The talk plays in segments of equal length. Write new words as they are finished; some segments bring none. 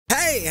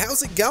Hey,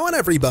 how's it going,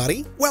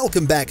 everybody?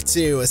 Welcome back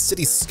to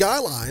City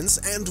Skylines,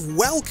 and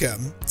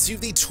welcome to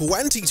the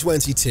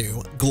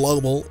 2022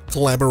 Global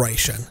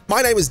Collaboration.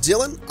 My name is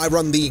Dylan, I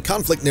run the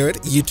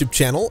ConflictNerd YouTube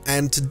channel,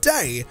 and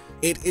today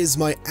it is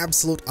my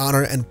absolute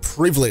honor and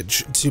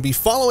privilege to be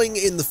following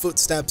in the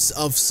footsteps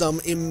of some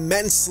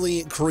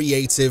immensely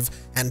creative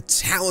and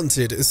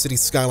talented City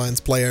Skylines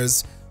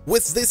players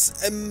with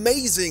this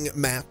amazing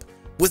map,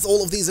 with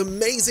all of these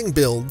amazing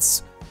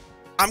builds.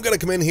 I'm gonna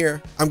come in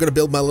here, I'm gonna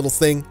build my little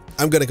thing,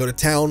 I'm gonna go to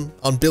town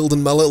on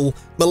building my little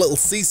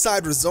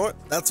seaside resort.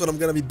 That's what I'm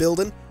gonna be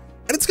building,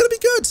 and it's gonna be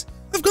good.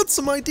 I've got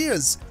some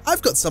ideas.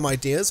 I've got some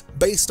ideas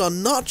based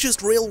on not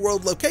just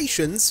real-world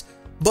locations,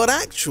 but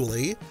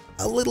actually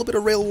a little bit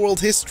of real-world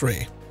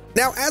history.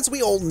 Now, as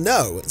we all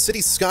know,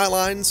 City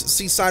Skylines,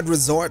 Seaside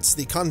Resorts,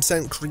 the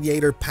content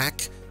creator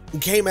pack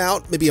came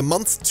out maybe a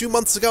month, 2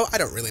 months ago. I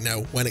don't really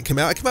know when it came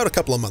out. It came out a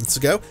couple of months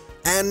ago.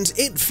 And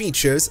it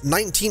features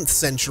 19th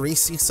century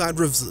seaside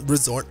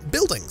resort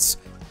buildings.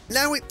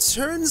 Now, it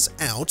turns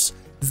out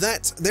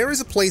that there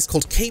is a place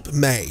called Cape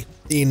May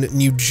in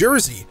New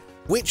Jersey,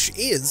 which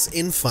is,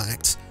 in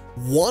fact,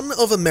 one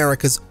of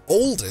America's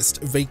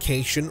oldest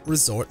vacation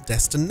resort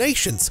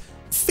destinations,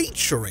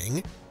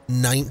 featuring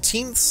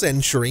 19th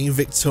century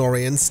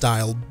Victorian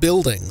style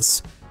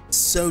buildings.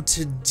 So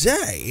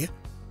today,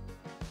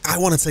 I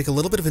want to take a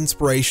little bit of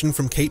inspiration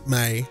from Cape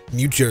May,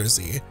 New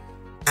Jersey,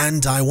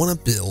 and I want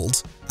to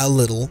build a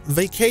little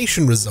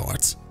vacation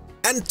resort.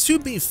 And to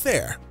be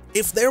fair,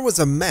 if there was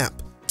a map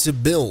to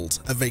build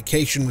a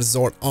vacation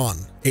resort on,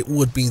 it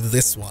would be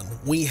this one.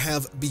 We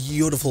have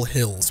beautiful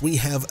hills, we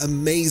have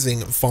amazing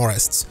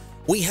forests,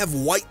 we have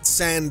white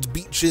sand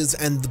beaches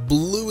and the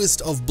bluest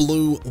of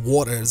blue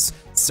waters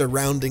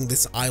surrounding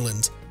this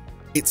island.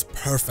 It's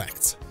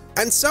perfect.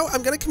 And so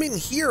I'm going to come in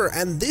here,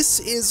 and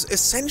this is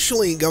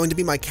essentially going to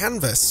be my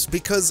canvas,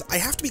 because I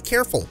have to be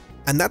careful.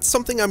 And that's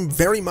something I'm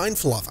very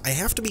mindful of. I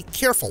have to be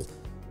careful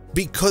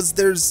because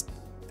there's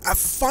a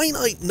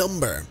finite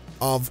number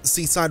of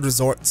seaside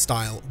resort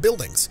style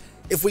buildings.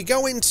 If we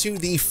go into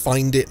the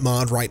Find It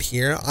mod right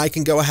here, I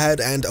can go ahead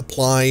and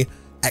apply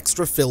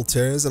extra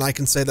filters, and I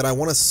can say that I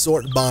want to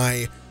sort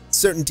by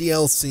certain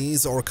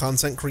DLCs or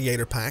content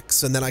creator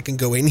packs, and then I can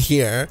go in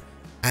here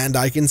and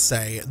I can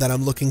say that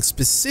I'm looking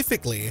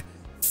specifically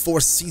for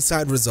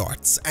seaside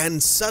resorts,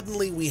 and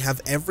suddenly we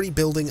have every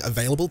building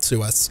available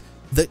to us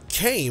that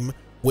came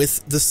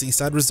with the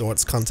Seaside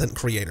Resorts Content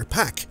Creator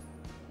Pack.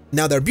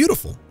 Now, they're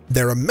beautiful,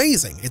 they're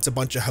amazing, it's a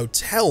bunch of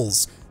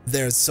hotels,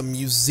 there's some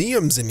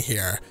museums in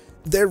here,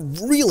 they're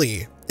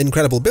really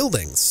incredible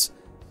buildings,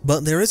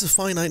 but there is a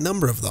finite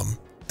number of them,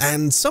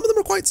 and some of them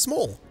are quite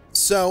small.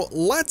 So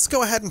let's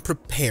go ahead and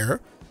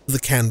prepare the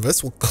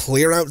canvas, we'll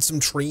clear out some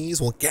trees,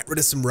 we'll get rid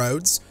of some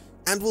roads,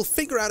 and we'll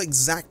figure out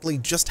exactly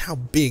just how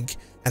big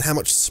and how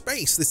much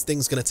space this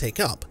thing's going to take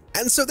up.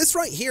 And so this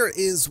right here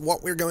is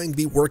what we're going to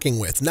be working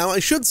with. Now, I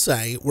should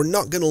say we're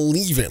not going to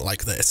leave it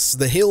like this.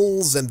 The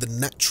hills and the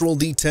natural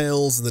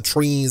details and the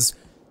trees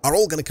are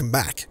all going to come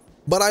back.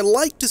 But I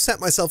like to set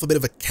myself a bit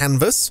of a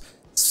canvas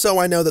so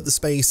I know that the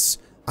space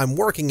I'm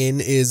working in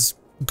is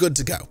good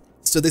to go.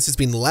 So this has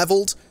been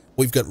leveled,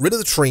 we've got rid of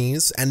the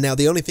trees, and now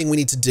the only thing we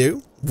need to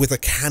do with a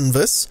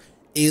canvas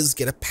is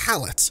get a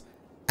palette.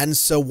 And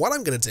so what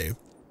I'm going to do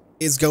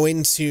is go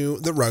into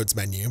the roads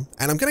menu,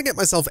 and I'm going to get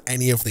myself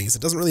any of these.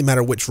 It doesn't really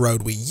matter which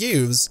road we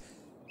use,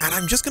 and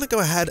I'm just going to go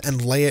ahead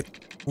and lay it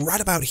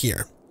right about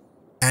here.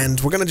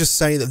 And we're going to just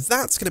say that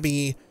that's going to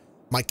be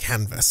my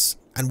canvas.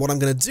 And what I'm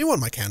going to do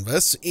on my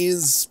canvas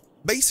is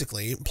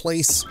basically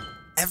place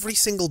every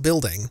single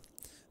building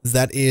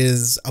that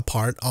is a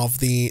part of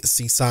the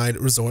Seaside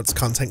Resorts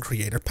Content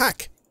Creator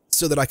Pack,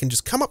 so that I can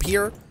just come up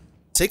here,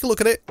 take a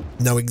look at it,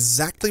 know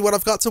exactly what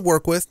I've got to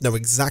work with, know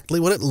exactly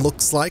what it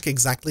looks like,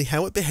 exactly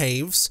how it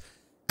behaves,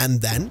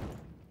 and then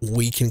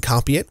we can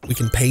copy it, we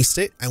can paste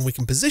it, and we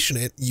can position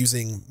it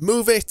using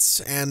Move It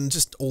and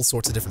just all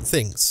sorts of different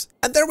things.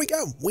 And there we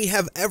go. We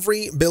have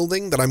every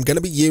building that I'm going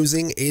to be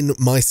using in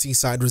my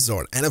seaside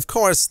resort. And of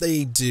course,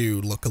 they do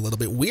look a little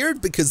bit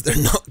weird because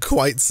they're not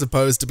quite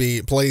supposed to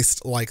be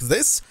placed like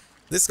this.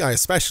 This guy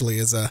especially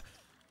is a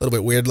little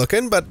bit weird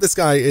looking, but this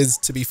guy is,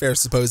 to be fair,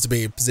 supposed to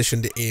be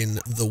positioned in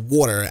the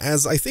water,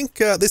 as I think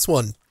this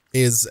one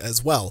is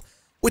as well,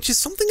 which is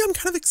something I'm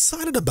kind of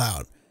excited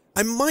about.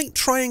 I might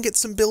try and get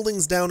some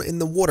buildings down in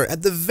the water.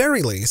 At the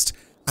very least,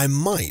 I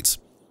might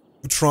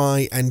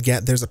try and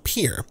get, there's a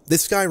pier.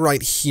 This guy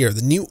right here,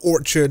 the New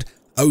Orchard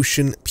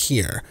Ocean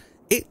Pier.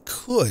 It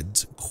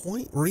could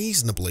quite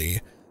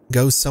reasonably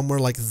go somewhere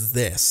like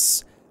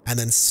this and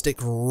then stick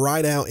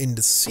right out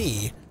into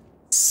sea,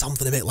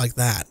 something a bit like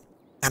that.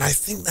 And I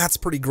think that's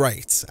pretty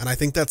great, and I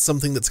think that's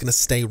something that's going to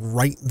stay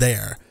right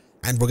there,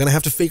 and we're going to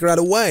have to figure out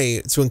a way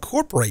to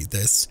incorporate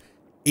this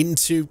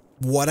into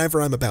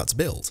whatever I'm about to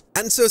build.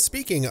 And so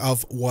speaking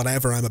of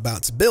whatever I'm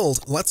about to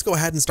build, let's go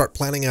ahead and start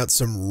planning out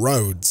some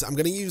roads. I'm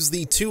going to use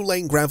the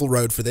 2-lane gravel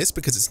road for this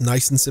because it's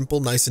nice and simple,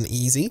 nice and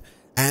easy,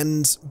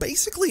 and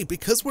basically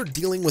because we're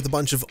dealing with a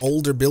bunch of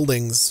older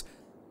buildings,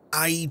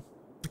 I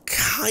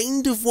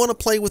kind of want to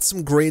play with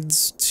some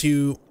grids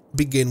to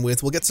begin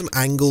with. We'll get some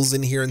angles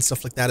in here and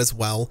stuff like that as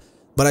well.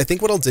 But I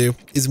think what I'll do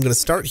is I'm going to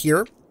start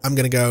here. I'm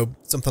going to go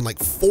something like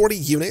 40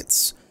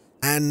 units,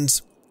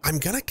 and I'm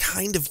going to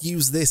kind of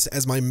use this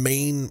as my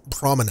main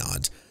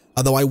promenade.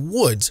 Although I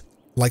would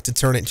like to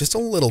turn it just a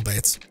little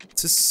bit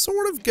to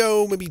sort of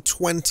go maybe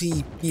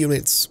 20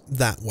 units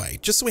that way,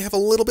 just so we have a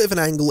little bit of an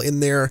angle in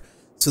there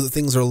so that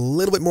things are a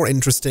little bit more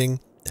interesting,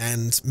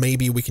 and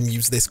maybe we can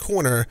use this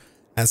corner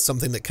as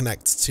something that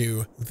connects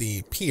to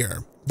the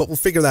pier. But we'll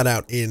figure that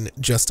out in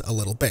just a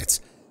little bit.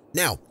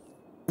 Now,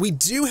 we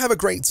do have a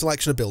great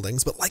selection of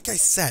buildings, but like I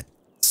said,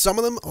 some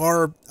of them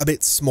are a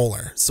bit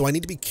smaller, so I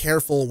need to be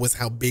careful with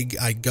how big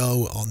I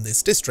go on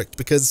this district,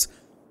 because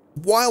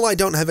while I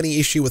don't have any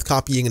issue with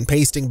copying and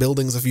pasting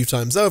buildings a few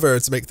times over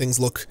to make things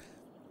look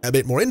a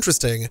bit more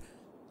interesting,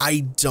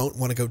 I don't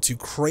want to go too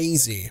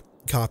crazy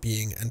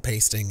copying and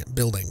pasting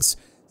buildings.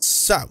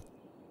 So,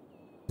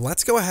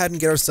 let's go ahead and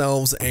get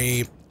ourselves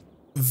a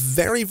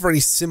very, very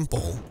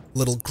simple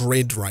little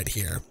grid right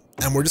here.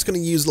 And we're just going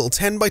to use little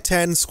 10 by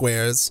 10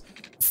 squares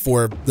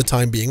for the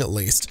time being, at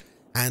least.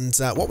 And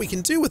what we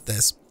can do with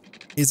this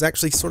is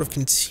actually sort of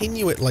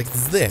continue it like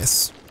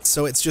this.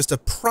 So it's just a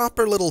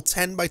proper little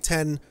 10 by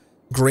 10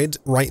 grid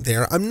right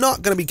there. I'm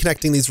not going to be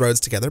connecting these roads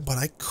together, but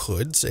I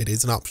could. It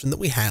is an option that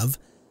we have.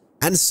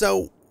 And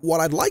so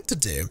what I'd like to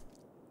do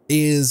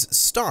is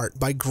start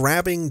by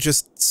grabbing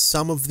just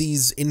some of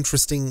these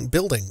interesting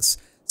buildings,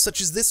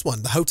 such as this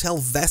one, the Hotel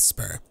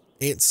Vesper.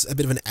 It's a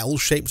bit of an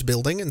L-shaped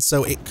building, and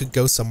so it could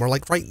go somewhere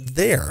like right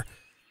there,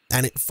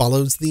 and it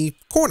follows the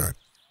corner.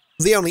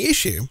 The only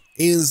issue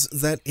is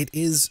that it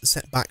is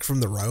set back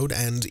from the road,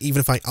 and even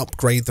if I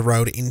upgrade the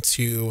road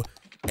into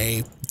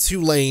a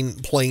 2-lane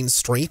plain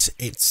street,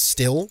 it's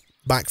still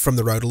back from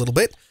the road a little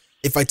bit.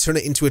 If I turn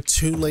it into a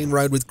 2-lane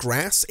road with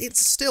grass,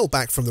 it's still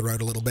back from the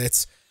road a little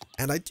bit.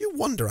 And I do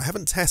wonder, I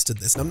haven't tested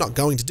this, and I'm not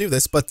going to do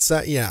this, but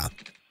yeah,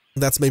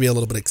 that's maybe a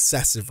little bit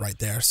excessive right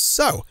there.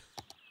 So,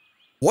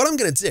 what I'm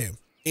going to do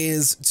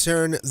is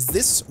turn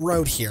this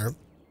road here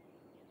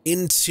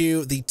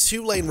into the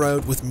 2-lane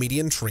road with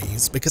median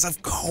trees, because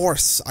of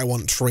course I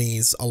want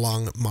trees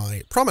along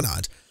my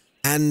promenade.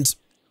 And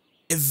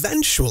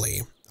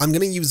eventually, I'm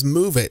going to use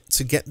Move It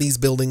to get these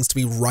buildings to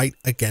be right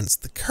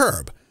against the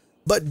curb.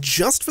 But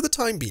just for the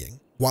time being,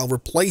 while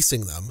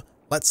replacing them,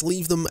 let's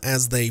leave them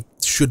as they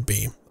should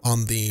be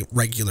on the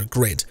regular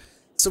grid.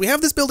 So we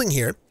have this building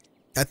here.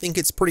 I think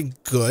it's pretty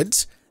good,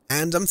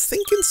 and I'm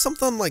thinking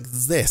something like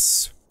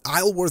this.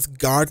 Isleworth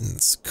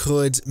Gardens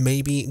could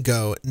maybe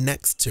go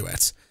next to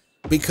it,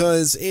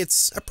 because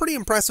it's a pretty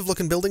impressive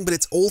looking building, but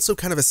it's also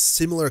kind of a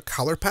similar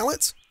color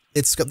palette.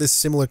 It's got this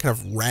similar kind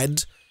of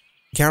red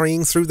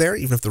carrying through there,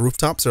 even if the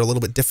rooftops are a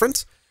little bit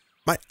different.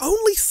 My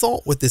only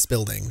thought with this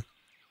building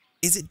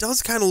is it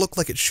does kind of look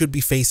like it should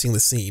be facing the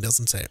sea,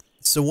 doesn't it?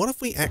 So what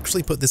if we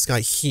actually put this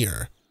guy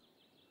here?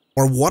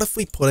 Or what if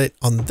we put it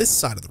on this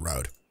side of the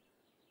road?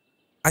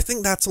 I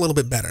think that's a little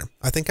bit better.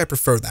 I think I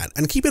prefer that.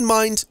 And keep in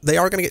mind, they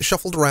are going to get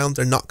shuffled around.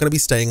 They're not going to be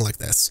staying like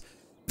this.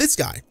 This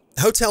guy,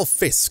 Hotel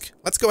Fisk.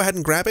 Let's go ahead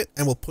and grab it,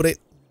 and we'll put it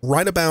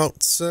right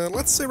about,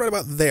 let's say right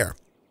about there.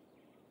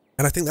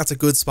 And I think that's a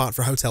good spot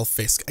for Hotel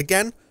Fisk.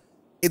 Again,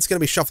 it's going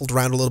to be shuffled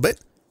around a little bit.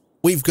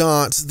 We've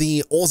got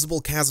the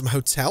Ausible Chasm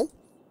Hotel.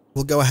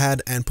 We'll go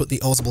ahead and put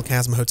the Ausible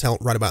Chasm Hotel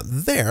right about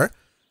there.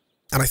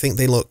 And I think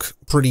they look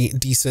pretty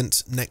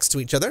decent next to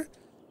each other.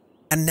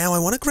 And now I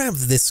want to grab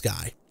this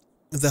guy,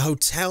 the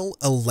Hotel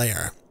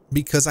Alair,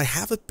 because I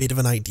have a bit of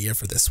an idea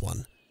for this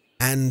one.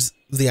 And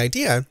the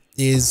idea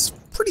is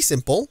pretty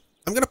simple.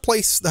 I'm going to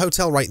place the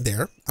hotel right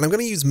there, and I'm going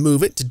to use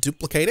Move It to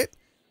duplicate it,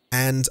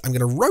 and I'm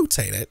going to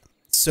rotate it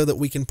so that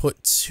we can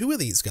put two of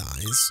these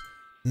guys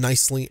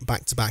nicely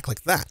back to back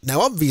like that. Now,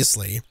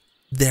 obviously,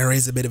 there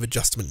is a bit of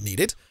adjustment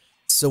needed.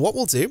 So what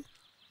we'll do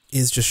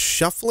is just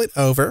shuffle it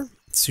over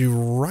to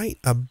right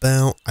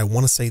about, I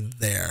want to say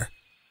there.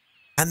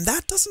 And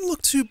that doesn't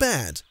look too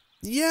bad.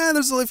 Yeah,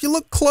 if you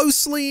look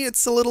closely,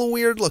 it's a little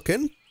weird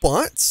looking,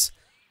 but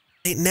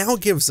it now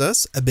gives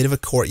us a bit of a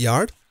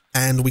courtyard,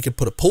 and we could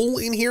put a pool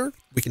in here.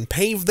 We can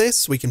pave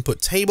this, we can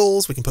put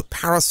tables, we can put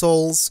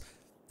parasols,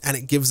 and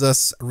it gives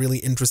us a really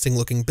interesting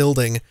looking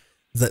building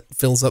that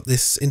fills up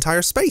this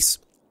entire space.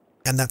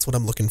 And that's what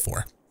I'm looking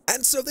for.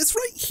 And so this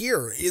right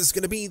here is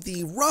going to be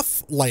the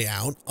rough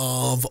layout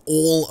of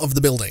all of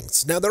the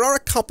buildings. Now, there are a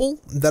couple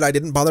that I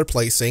didn't bother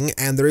placing,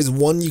 and there is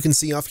one you can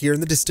see off here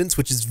in the distance,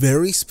 which is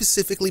very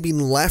specifically being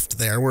left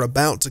there. We're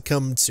about to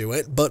come to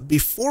it, but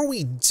before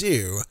we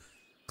do,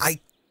 I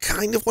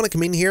kind of want to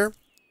come in here,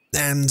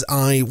 and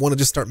I want to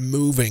just start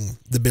moving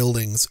the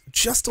buildings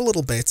just a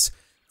little bit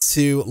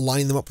to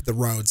line them up with the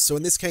roads. So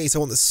in this case, I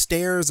want the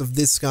stairs of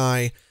this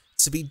guy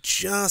to be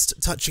just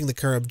touching the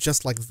curb,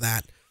 just like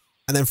that.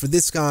 And then for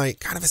this guy,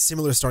 kind of a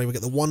similar story. We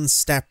get the one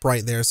step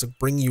right there, so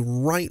bring you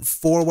right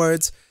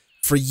forwards.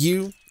 For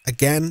you,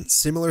 again,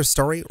 similar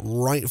story,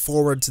 right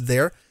forward to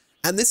there.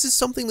 And this is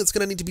something that's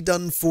going to need to be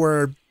done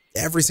for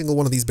every single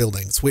one of these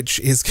buildings, which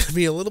is going to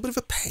be a little bit of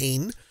a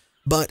pain,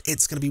 but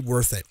it's going to be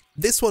worth it.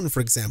 This one, for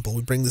example,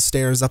 we bring the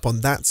stairs up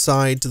on that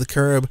side to the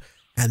curb,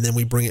 and then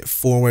we bring it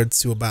forward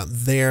to about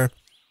there,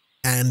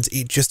 and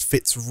it just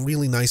fits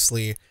really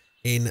nicely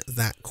in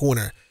that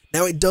corner.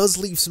 Now, it does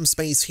leave some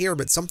space here,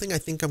 but something I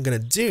think I'm going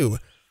to do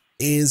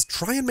is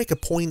try and make a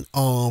point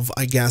of,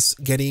 I guess,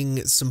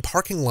 getting some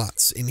parking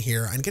lots in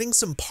here and getting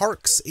some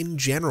parks in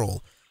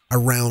general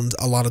around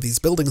a lot of these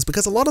buildings,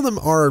 because a lot of them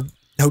are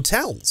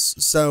hotels.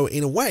 So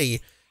in a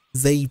way,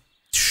 they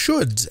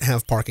should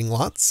have parking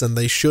lots and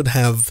they should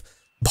have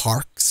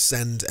parks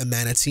and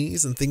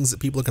amenities and things that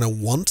people are going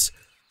to want.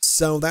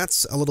 So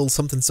that's a little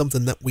something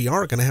that we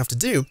are going to have to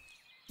do.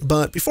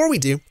 But before we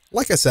do,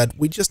 like I said,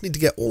 we just need to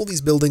get all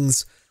these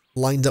buildings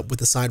lined up with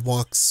the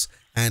sidewalks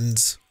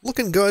and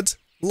looking good,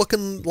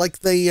 looking like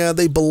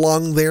they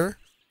belong there.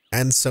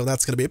 And so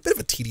that's going to be a bit of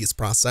a tedious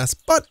process,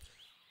 but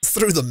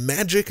through the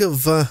magic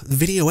of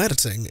video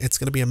editing, it's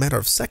going to be a matter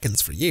of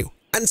seconds for you.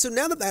 And so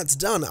now that that's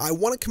done, I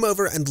want to come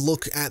over and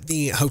look at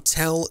the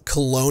Hotel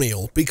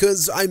Colonial,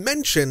 because I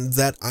mentioned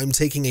that I'm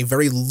taking a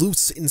very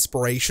loose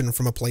inspiration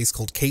from a place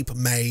called Cape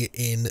May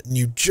in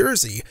New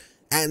Jersey.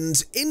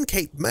 And in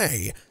Cape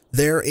May,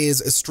 there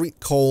is a street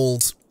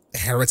called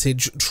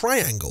Heritage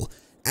Triangle.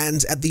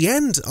 And at the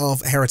end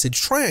of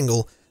Heritage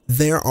Triangle,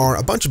 there are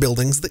a bunch of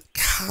buildings that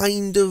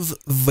kind of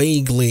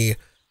vaguely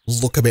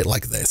look a bit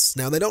like this.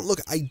 Now, they don't look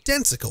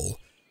identical,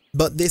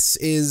 but this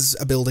is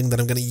a building that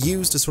I'm going to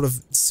use to sort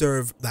of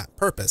serve that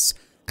purpose.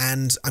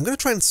 And I'm going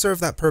to try and serve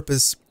that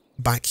purpose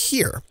back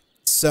here.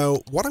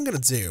 So what I'm going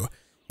to do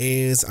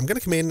is I'm going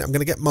to come in, I'm going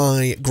to get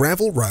my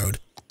gravel road,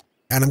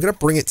 and I'm going to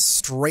bring it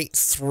straight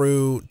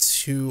through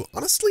to,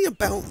 honestly,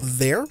 about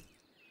there.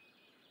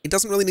 It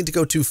doesn't really need to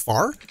go too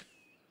far.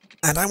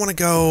 And I want to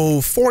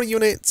go 4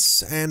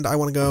 units, and I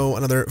want to go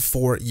another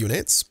 4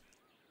 units.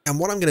 And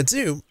what I'm going to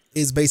do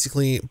is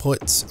basically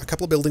put a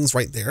couple of buildings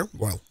right there.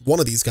 Well, one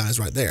of these guys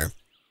right there.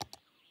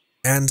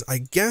 And I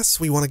guess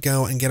we want to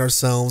go and get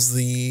ourselves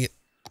the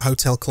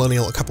Hotel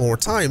Colonial a couple more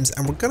times.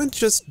 And we're going to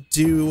just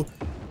do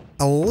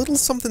a little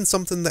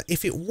something that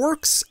if it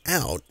works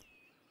out,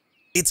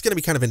 it's going to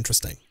be kind of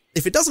interesting.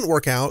 If it doesn't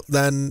work out,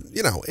 then,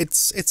 you know,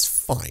 it's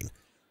fine.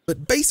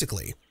 But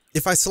basically,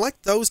 if I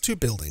select those 2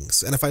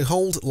 buildings, and if I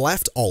hold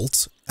left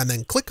Alt, and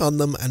then click on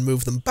them and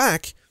move them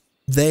back,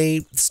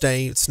 they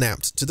stay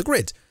snapped to the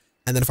grid.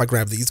 And then if I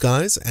grab these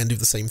guys and do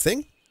the same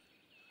thing,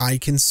 I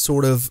can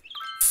sort of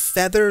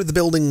feather the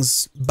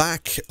buildings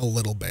back a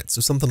little bit.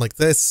 So something like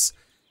this,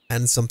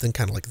 and something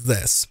kind of like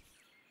this.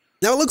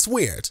 Now, it looks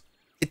weird.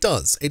 It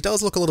does. It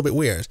does look a little bit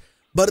weird.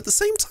 But at the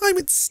same time,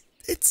 it's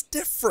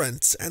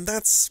different, and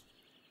that's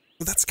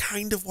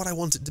kind of what I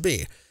want it to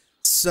be.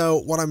 So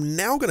what I'm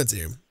now going to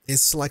do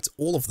is select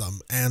all of them,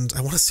 and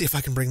I want to see if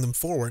I can bring them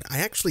forward. I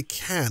actually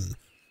can,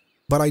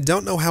 but I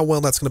don't know how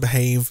well that's going to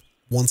behave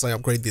once I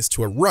upgrade this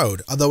to a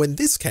road, although in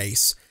this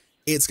case,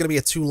 it's going to be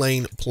a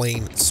 2-lane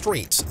plain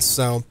street.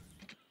 So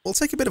we'll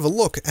take a bit of a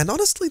look, and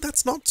honestly,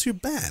 that's not too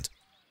bad.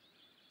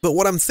 But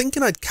what I'm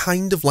thinking I'd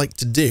kind of like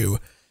to do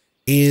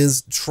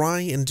is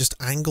try and just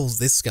angle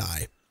this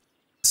guy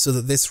so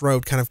that this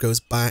road kind of goes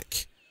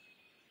back.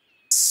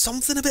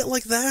 Something a bit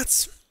like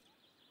that.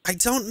 I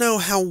don't know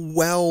how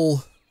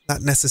well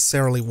that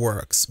necessarily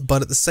works,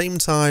 but at the same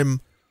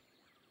time,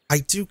 I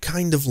do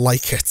kind of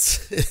like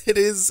it. It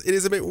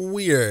is a bit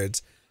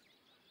weird,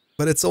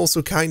 but it's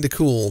also kind of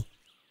cool.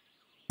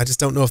 I just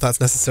don't know if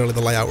that's necessarily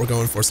the layout we're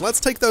going for. So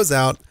let's take those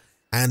out,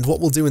 and what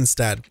we'll do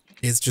instead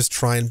is just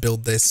try and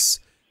build this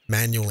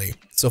manually.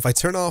 So if I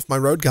turn off my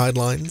road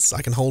guidelines,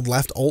 I can hold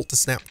left Alt to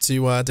snap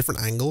to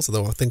different angles,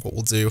 although I think what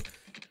we'll do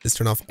is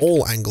turn off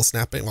all angle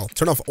snapping. Well,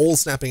 turn off all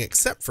snapping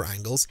except for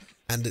angles,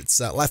 and it's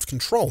left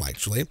Control,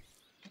 actually.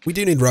 We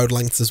do need road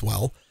lengths as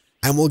well.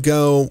 And we'll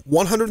go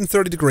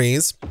 130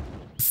 degrees,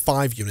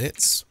 5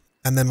 units.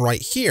 And then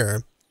right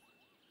here,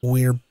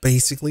 we're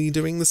basically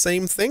doing the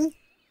same thing.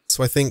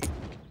 So I think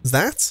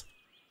that.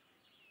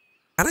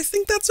 And I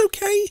think that's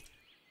okay.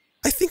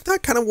 I think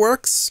that kind of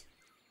works.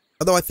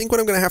 Although I think what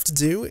I'm going to have to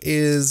do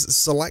is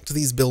select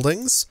these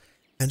buildings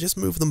and just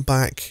move them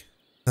back.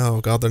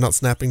 Oh god, they're not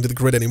snapping to the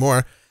grid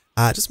anymore.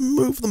 Just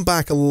move them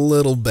back a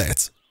little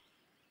bit.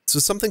 So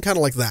something kind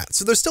of like that.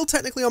 So they're still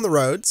technically on the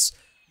roads.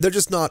 They're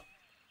just not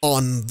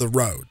on the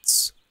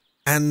roads.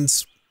 And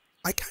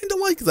I kind of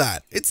like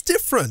that. It's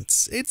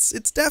different. It's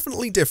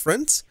definitely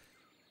different.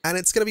 And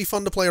it's going to be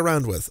fun to play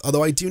around with.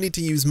 Although I do need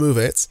to use Move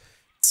It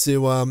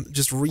to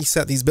just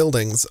reset these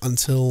buildings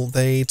until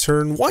they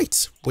turn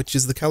white, which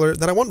is the color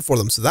that I want for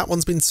them. So that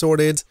one's been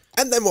sorted.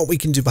 And then what we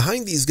can do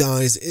behind these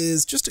guys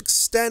is just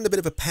extend a bit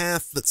of a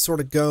path that sort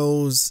of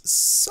goes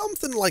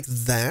something like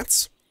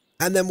that.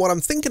 And then what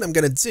I'm thinking I'm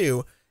going to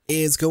do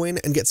is go in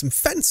and get some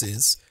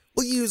fences.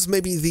 We'll use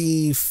maybe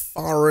the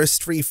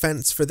forestry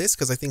fence for this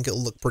because I think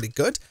it'll look pretty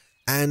good.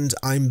 And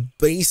I'm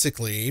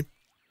basically,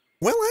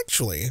 well,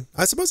 actually,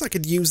 I suppose I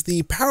could use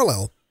the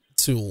parallel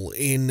tool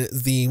in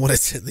the, what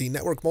is it, the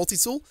network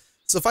multi-tool.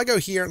 So if I go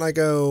here and I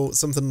go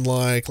something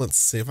like, let's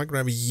see, if I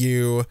grab a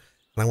U and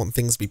I want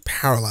things to be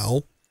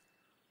parallel,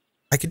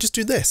 I could just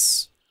do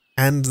this.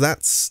 and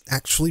that's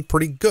actually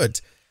pretty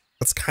good.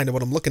 That's kind of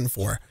what I'm looking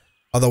for.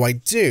 Although I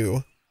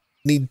do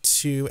need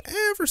to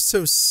ever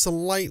so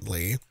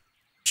slightly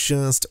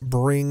just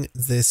bring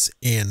this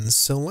in.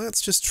 So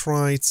let's just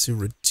try to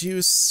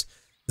reduce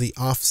the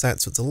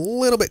offset so it's a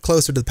little bit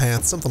closer to the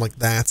path, something like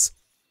that.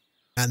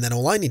 And then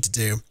all I need to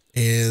do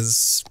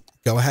is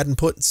go ahead and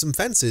put some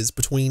fences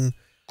between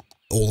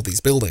all of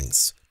these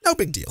buildings. No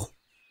big deal.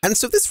 And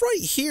so this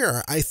right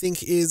here, I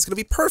think, is going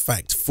to be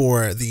perfect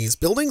for these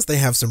buildings. They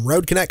have some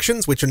road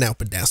connections, which are now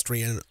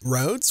pedestrian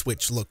roads,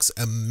 which looks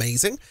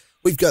amazing.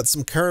 We've got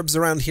some curbs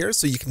around here,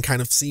 so you can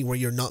kind of see where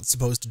you're not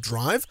supposed to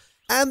drive.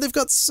 And they've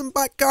got some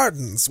back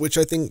gardens, which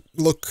I think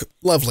look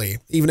lovely,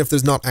 even if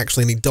there's not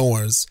actually any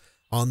doors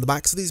on the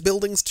backs of these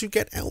buildings to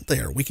get out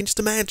there. We can just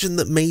imagine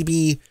that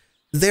maybe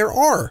there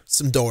are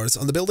some doors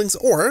on the buildings,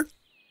 or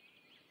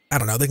I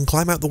don't know, they can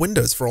climb out the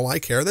windows for all I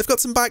care. They've got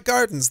some back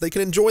gardens. They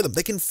can enjoy them.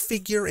 They can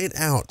figure it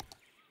out.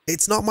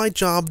 It's not my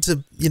job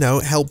to, you know,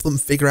 help them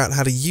figure out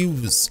how to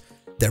use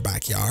their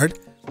backyard.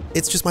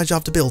 It's just my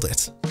job to build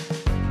it.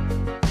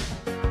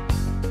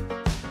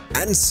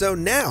 And so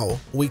now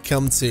we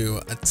come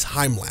to a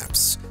time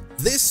lapse.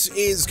 This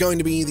is going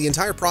to be the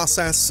entire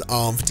process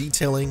of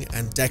detailing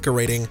and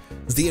decorating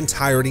the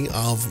entirety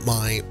of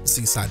my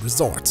seaside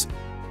resort.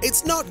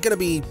 It's not going to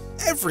be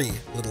every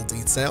little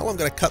detail. I'm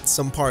going to cut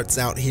some parts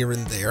out here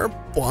and there,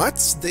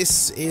 but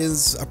this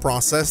is a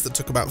process that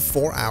took about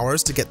 4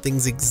 hours to get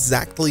things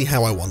exactly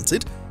how I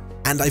wanted,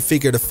 and I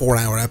figured a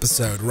 4-hour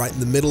episode right in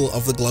the middle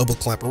of the global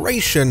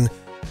collaboration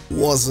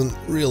wasn't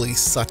really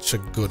such a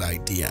good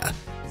idea.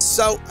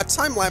 So a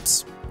time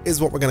lapse is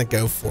what we're going to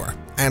go for.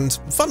 And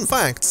fun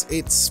fact,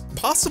 it's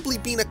possibly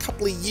been a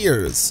couple of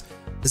years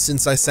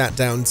since I sat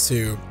down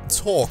to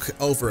talk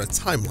over a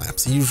time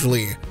lapse.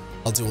 Usually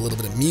I'll do a little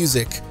bit of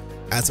music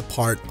as a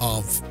part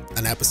of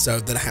an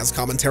episode that has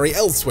commentary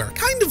elsewhere.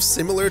 Kind of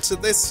similar to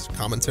this,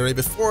 commentary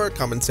before,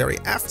 commentary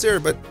after,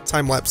 but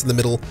time-lapse in the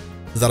middle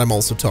that I'm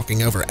also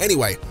talking over.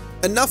 Anyway,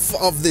 enough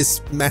of this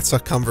meta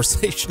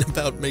conversation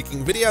about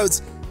making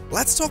videos.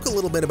 Let's talk a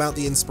little bit about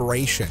the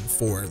inspiration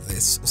for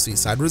this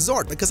seaside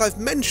resort, because I've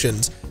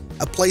mentioned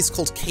a place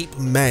called Cape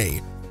May,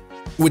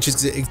 which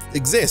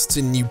exists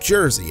in New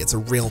Jersey. It's a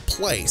real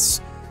place.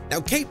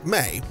 Now, Cape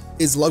May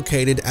is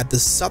located at the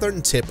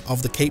southern tip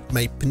of the Cape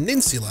May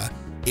Peninsula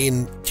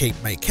in Cape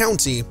May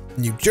County,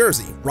 New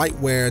Jersey, right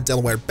where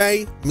Delaware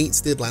Bay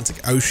meets the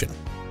Atlantic Ocean.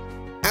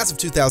 As of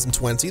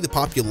 2020, the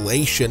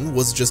population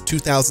was just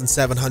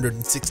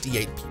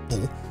 2,768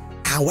 people.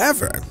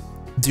 However,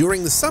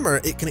 during the summer,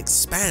 it can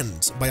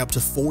expand by up to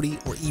 40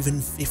 or even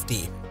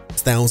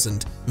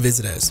 50,000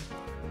 visitors.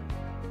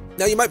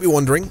 Now, you might be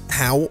wondering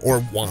how or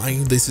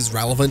why this is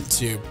relevant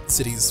to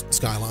cities'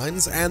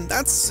 skylines, and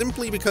that's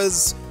simply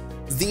because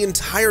the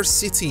entire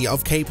city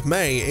of Cape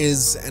May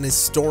is an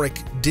historic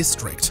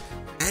district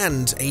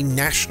and a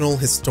National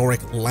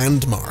Historic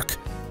Landmark,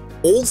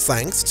 all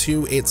thanks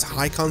to its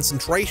high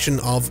concentration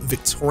of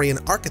Victorian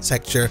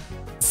architecture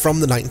from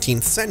the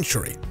 19th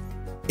century.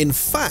 In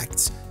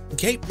fact,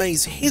 Cape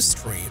May's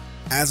history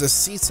as a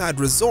seaside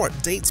resort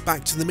dates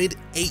back to the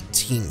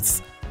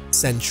mid-18th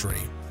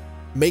century,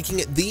 making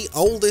it the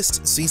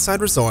oldest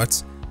seaside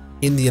resort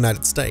in the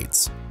United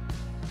States.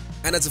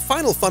 And as a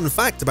final fun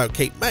fact about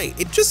Cape May,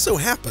 it just so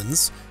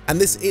happens, and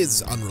this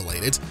is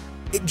unrelated,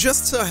 it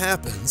just so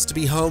happens to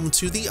be home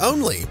to the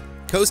only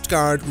Coast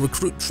Guard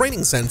recruit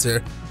training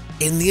center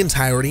in the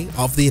entirety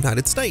of the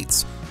United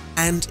States.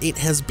 And it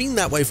has been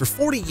that way for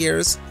 40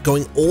 years,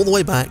 going all the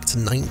way back to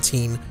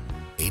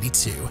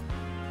 1982.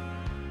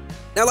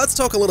 Now let's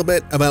talk a little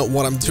bit about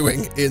what I'm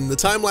doing in the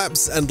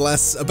time-lapse and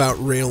less about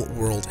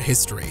real-world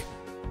history.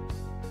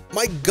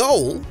 My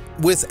goal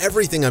with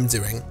everything I'm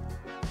doing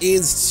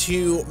is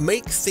to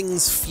make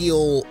things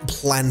feel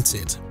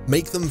planted,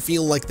 make them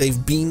feel like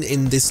they've been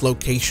in this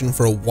location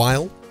for a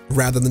while,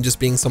 rather than just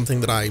being something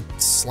that I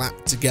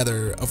slapped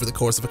together over the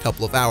course of a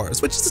couple of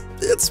hours, which is,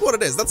 it's what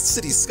it is. That's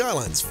city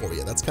skylines for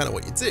you. That's kind of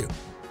what you do.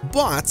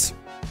 But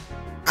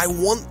I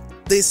want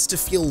this to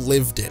feel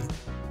lived in.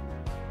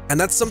 And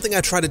that's something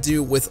I try to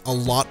do with a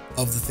lot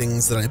of the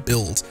things that I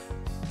build.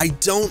 I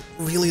don't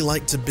really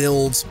like to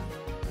build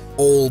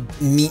all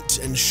neat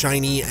and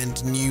shiny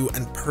and new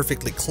and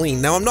perfectly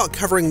clean. Now, I'm not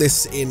covering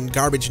this in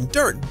garbage and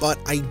dirt, but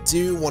I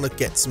do want to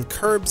get some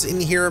curbs in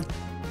here.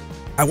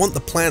 I want the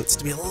plants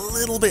to be a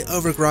little bit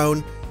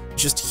overgrown,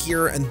 just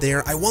here and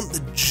there. I want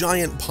the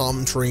giant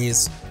palm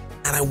trees,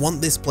 and I want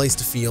this place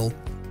to feel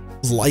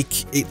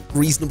like it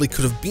reasonably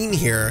could have been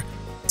here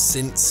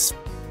since,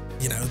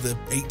 you know, the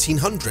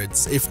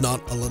 1800s, if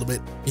not a little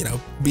bit, you know,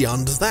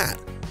 beyond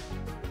that.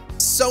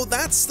 So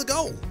that's the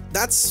goal.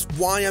 That's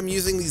why I'm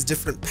using these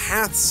different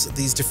paths,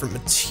 these different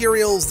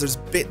materials. There's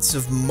bits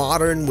of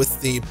modern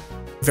with the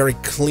very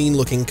clean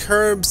looking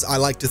curbs. I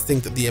like to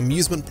think that the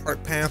amusement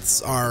park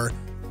paths are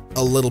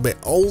a little bit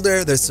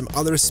older. There's some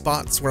other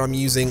spots where I'm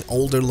using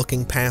older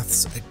looking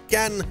paths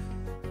again.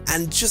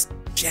 And just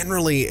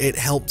generally it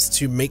helps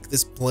to make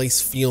this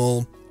place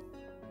feel,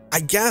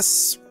 I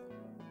guess,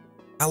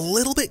 a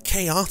little bit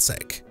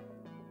chaotic.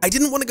 I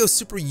didn't want to go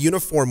super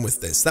uniform with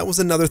this. That was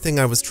another thing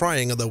I was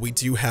trying, although we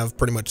do have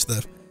pretty much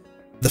the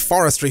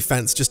forestry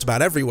fence just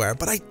about everywhere,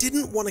 but I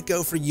didn't want to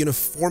go for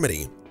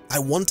uniformity. I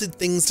wanted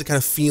things to kind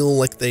of feel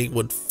like they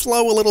would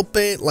flow a little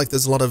bit, like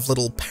there's a lot of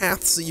little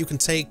paths that you can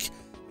take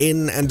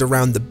in and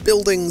around the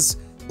buildings,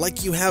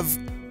 like you have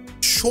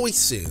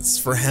choices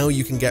for how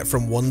you can get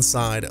from one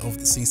side of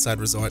the Seaside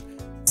Resort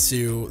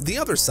to the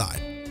other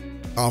side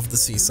of the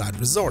Seaside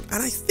Resort.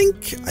 And I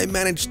think I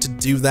managed to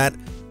do that.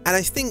 And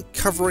I think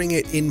covering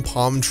it in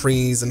palm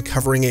trees and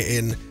covering it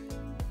in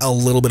a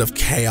little bit of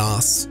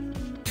chaos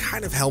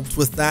kind of helped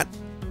with that.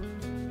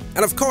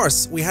 And of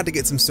course, we had to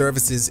get some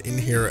services in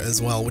here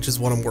as well, which is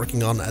what I'm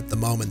working on at the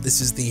moment.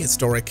 This is the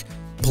historic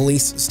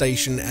police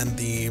station and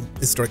the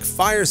historic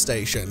fire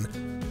station.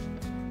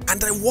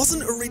 And I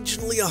wasn't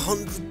originally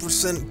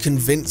 100%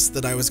 convinced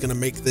that I was going to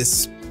make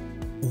this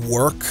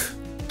work.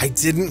 I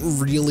didn't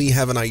really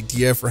have an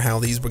idea for how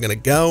these were going to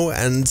go,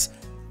 and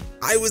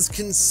I was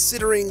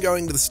considering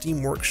going to the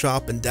Steam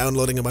Workshop and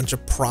downloading a bunch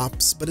of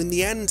props, but in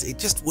the end, it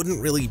just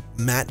wouldn't really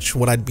match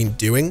what I'd been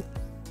doing.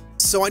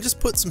 So I just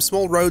put some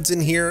small roads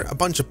in here, a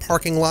bunch of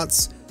parking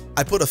lots,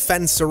 I put a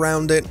fence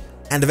around it,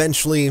 and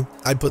eventually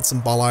I put some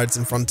bollards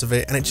in front of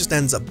it, and it just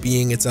ends up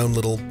being its own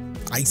little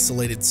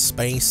isolated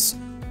space.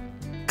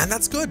 And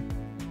that's good.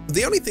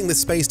 The only thing this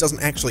space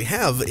doesn't actually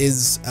have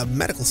is a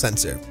medical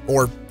center,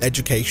 or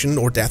education,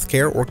 or death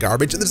care, or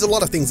garbage. There's a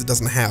lot of things it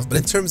doesn't have, but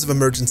in terms of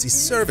emergency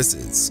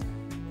services,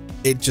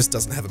 it just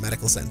doesn't have a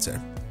medical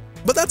center.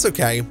 But that's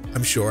okay,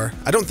 I'm sure.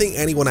 I don't think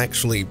anyone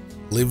actually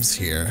lives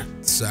here,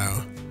 so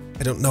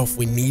I don't know if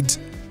we need...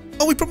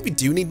 Oh, we probably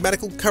do need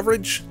medical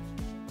coverage.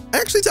 I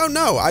actually don't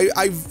know.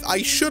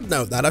 I should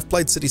note that. I've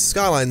played Cities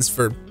Skylines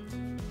for,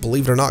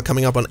 believe it or not,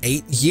 coming up on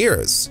 8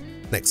 years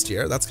next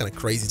year. That's kind of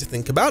crazy to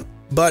think about.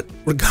 But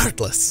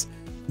regardless,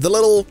 the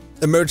little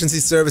emergency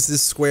services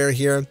square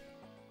here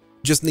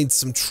just needs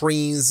some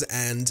trees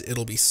and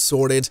it'll be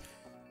sorted.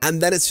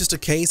 And then it's just a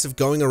case of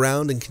going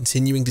around and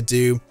continuing to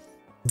do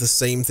the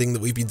same thing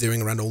that we've been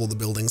doing around all of the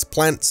buildings.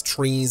 Plants,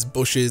 trees,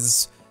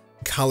 bushes,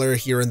 color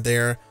here and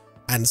there,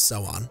 and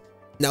so on.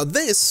 Now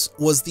this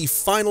was the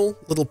final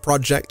little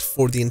project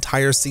for the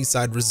entire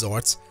Seaside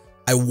Resort.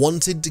 I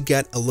wanted to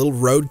get a little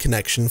road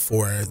connection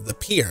for the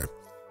pier.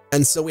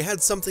 And so we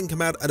had something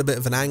come out at a bit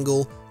of an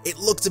angle. It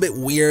looked a bit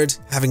weird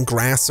having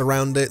grass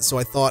around it, so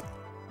I thought,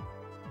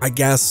 I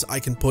guess I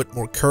can put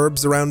more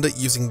curbs around it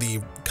using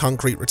the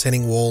concrete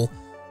retaining wall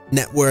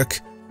network,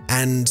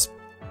 and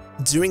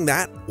doing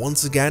that,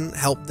 once again,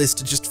 helped this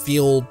to just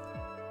feel,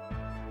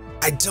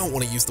 I don't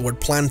want to use the word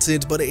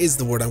planted, but it is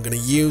the word I'm going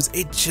to use.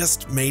 It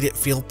just made it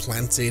feel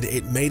planted.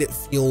 It made it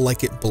feel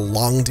like it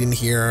belonged in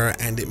here,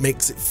 and it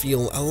makes it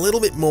feel a little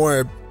bit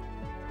more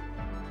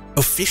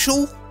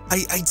official.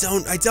 I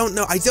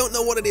don't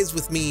know what it is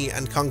with me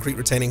and concrete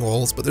retaining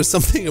walls, but there's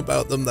something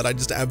about them that I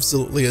just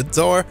absolutely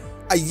adore.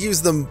 I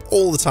use them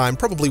all the time,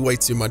 probably way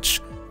too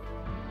much,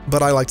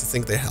 but I like to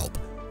think they help.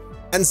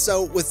 And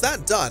so with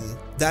that done,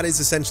 that is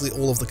essentially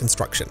all of the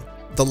construction.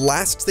 The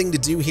last thing to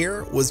do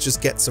here was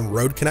just get some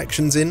road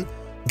connections in,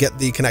 get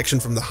the connection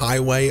from the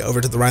highway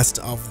over to the rest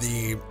of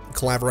the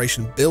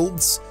collaboration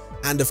builds,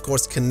 and of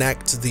course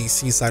connect the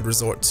Seaside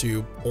Resort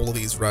to all of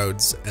these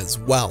roads as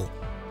well.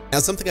 Now,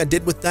 something I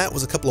did with that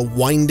was a couple of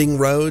winding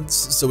roads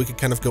so we could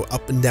kind of go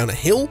up and down a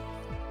hill,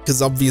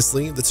 because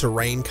obviously the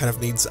terrain kind of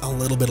needs a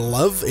little bit of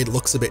love. It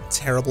looks a bit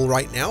terrible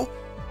right now.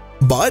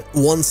 But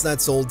once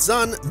that's all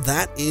done,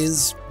 that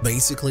is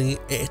basically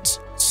it.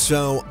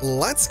 So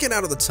let's get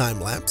out of the time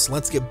lapse,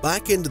 let's get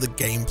back into the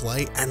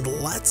gameplay, and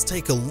let's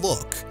take a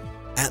look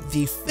at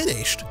the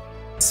finished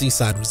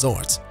Seaside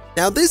Resort.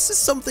 Now, this is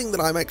something that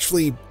I'm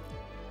actually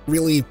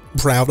really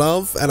proud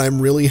of, and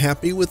I'm really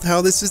happy with how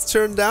this has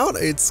turned out.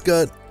 It's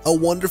got a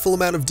wonderful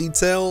amount of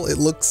detail. It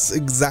looks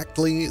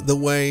exactly the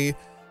way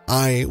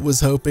I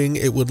was hoping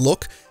it would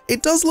look.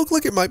 It does look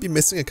like it might be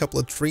missing a couple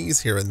of trees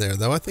here and there,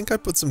 though. I think I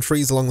put some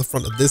trees along the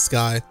front of this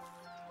guy,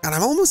 and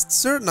I'm almost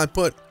certain I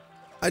put,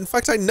 in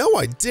fact, I know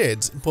I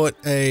did put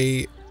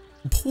a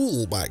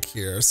pool back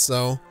here,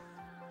 so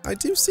I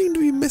do seem to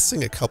be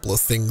missing a couple of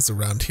things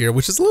around here,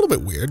 which is a little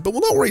bit weird, but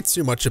we'll not worry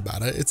too much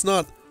about it. It's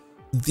not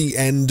the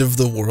end of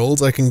the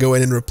world. I can go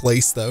in and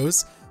replace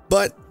those.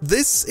 But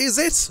this is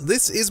it.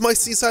 This is my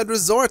Seaside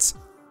Resort.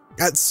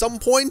 At some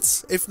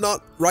point, if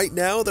not right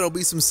now, there'll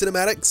be some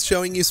cinematics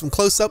showing you some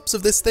close-ups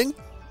of this thing.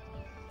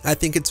 I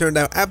think it turned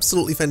out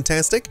absolutely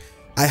fantastic.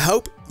 I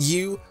hope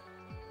you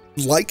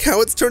like how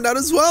it's turned out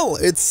as well.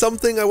 It's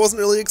something I wasn't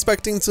really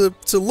expecting to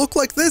look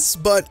like this,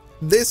 but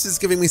this is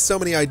giving me so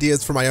many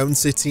ideas for my own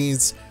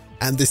cities,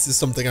 and this is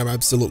something I'm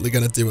absolutely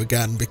going to do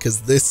again, because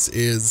this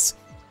is...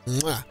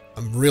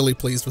 I'm really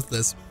pleased with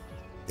this.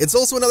 It's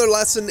also another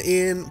lesson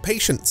in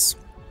patience.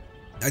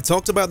 I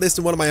talked about this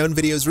in one of my own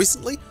videos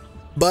recently,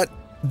 but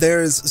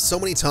there's so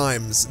many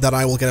times that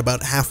I will get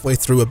about halfway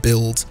through a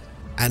build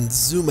and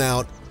zoom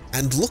out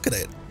and look at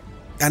it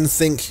and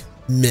think,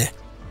 meh,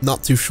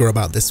 not too sure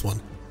about this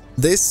one.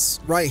 This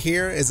right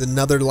here is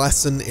another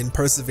lesson in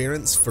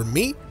perseverance for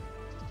me.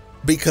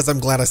 because I'm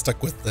glad I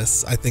stuck with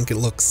this. I think it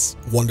looks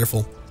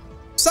wonderful.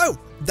 So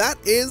that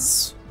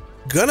is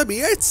gonna be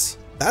it.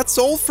 That's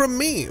all from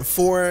me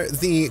for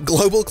the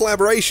Global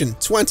Collaboration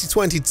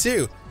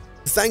 2022.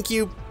 Thank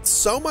you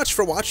so much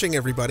for watching,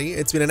 everybody.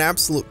 It's been an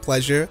absolute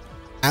pleasure,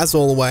 as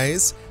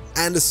always.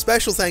 And a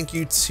special thank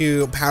you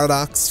to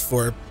Paradox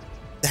for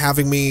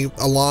having me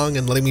along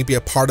and letting me be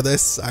a part of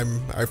this.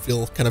 I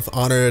feel kind of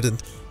honored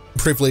and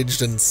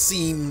privileged and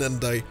seen,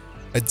 and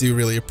I do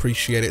really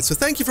appreciate it. So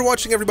thank you for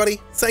watching,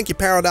 everybody. Thank you,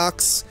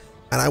 Paradox.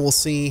 And I will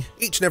see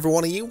each and every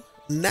one of you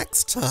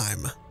next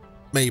time.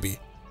 Maybe.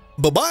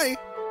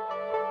 Bye-bye.